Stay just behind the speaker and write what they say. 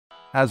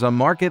As a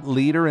market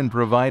leader in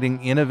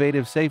providing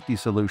innovative safety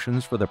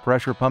solutions for the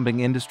pressure pumping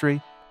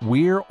industry,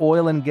 Weir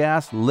Oil &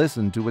 Gas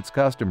listened to its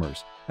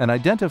customers and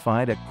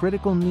identified a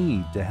critical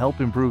need to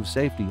help improve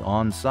safety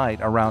on-site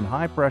around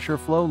high-pressure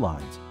flow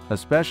lines,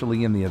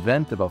 especially in the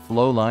event of a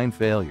flow line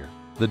failure.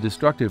 The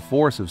destructive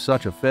force of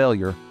such a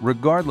failure,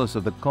 regardless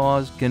of the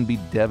cause, can be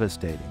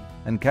devastating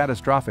and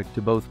catastrophic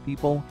to both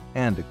people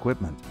and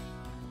equipment.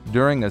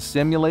 During a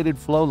simulated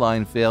flow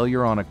line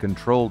failure on a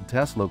controlled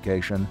test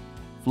location,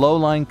 flow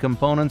line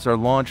components are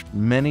launched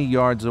many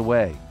yards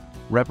away,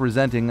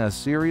 representing a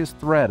serious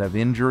threat of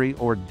injury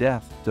or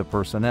death to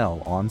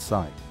personnel on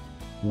site.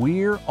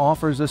 Weir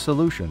offers a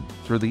solution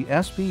through the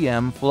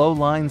SPM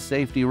Flowline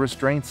Safety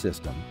Restraint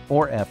System,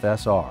 or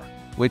FSR,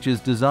 which is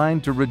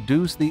designed to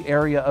reduce the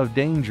area of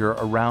danger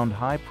around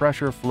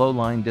high-pressure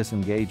flowline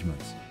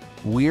disengagements.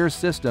 Weir's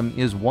system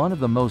is one of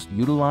the most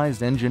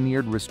utilized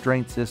engineered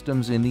restraint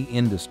systems in the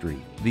industry.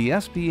 The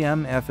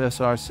SPM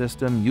FSR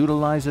system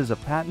utilizes a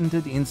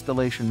patented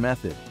installation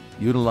method,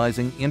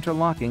 utilizing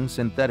interlocking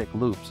synthetic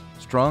loops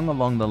strung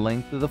along the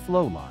length of the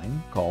flow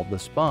line, called the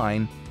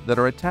spine, that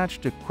are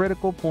attached to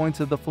critical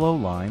points of the flow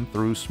line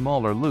through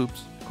smaller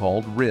loops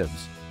called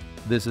ribs.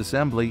 This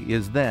assembly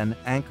is then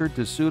anchored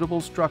to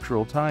suitable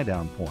structural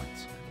tie-down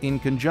points. In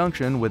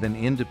conjunction with an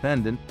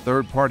independent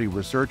third-party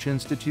research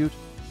institute,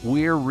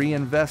 Weir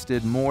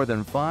reinvested more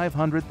than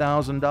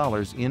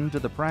 $500,000 into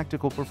the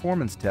practical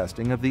performance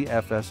testing of the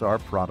FSR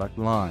product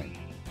line.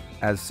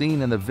 As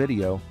seen in the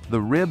video,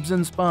 the ribs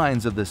and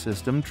spines of the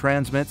system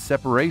transmit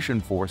separation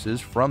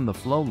forces from the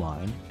flow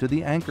line to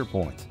the anchor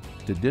points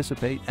to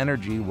dissipate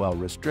energy while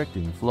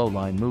restricting flow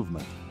line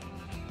movement.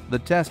 The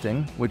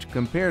testing, which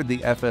compared the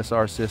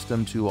FSR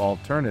system to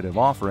alternative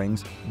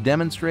offerings,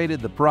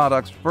 demonstrated the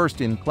product's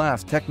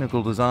first-in-class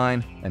technical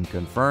design and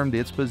confirmed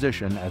its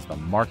position as the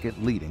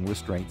market-leading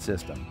restraint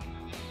system.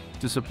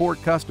 To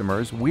support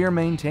customers, Weir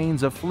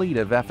maintains a fleet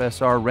of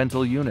FSR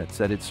rental units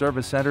at its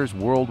service centers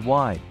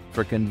worldwide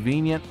for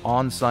convenient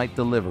on-site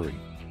delivery.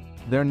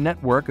 Their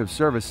network of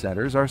service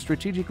centers are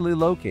strategically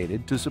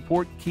located to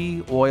support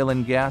key oil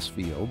and gas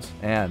fields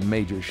and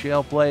major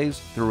shale plays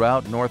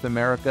throughout North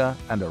America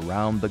and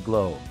around the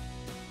globe.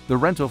 The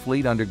rental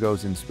fleet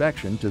undergoes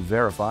inspection to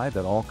verify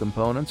that all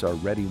components are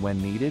ready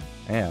when needed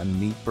and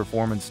meet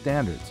performance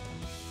standards.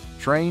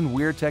 Trained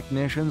Weir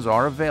technicians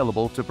are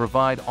available to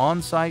provide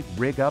on-site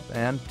rig-up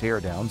and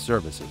tear-down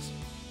services.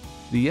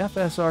 The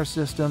FSR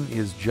system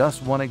is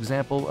just one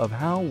example of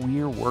how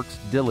Weir works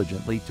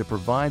diligently to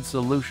provide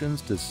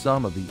solutions to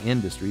some of the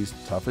industry's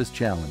toughest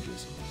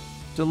challenges.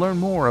 To learn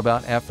more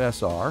about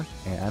FSR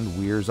and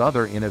Weir's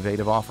other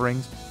innovative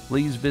offerings,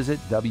 please visit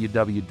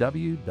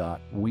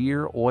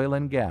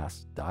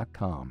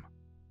www.weiroilandgas.com.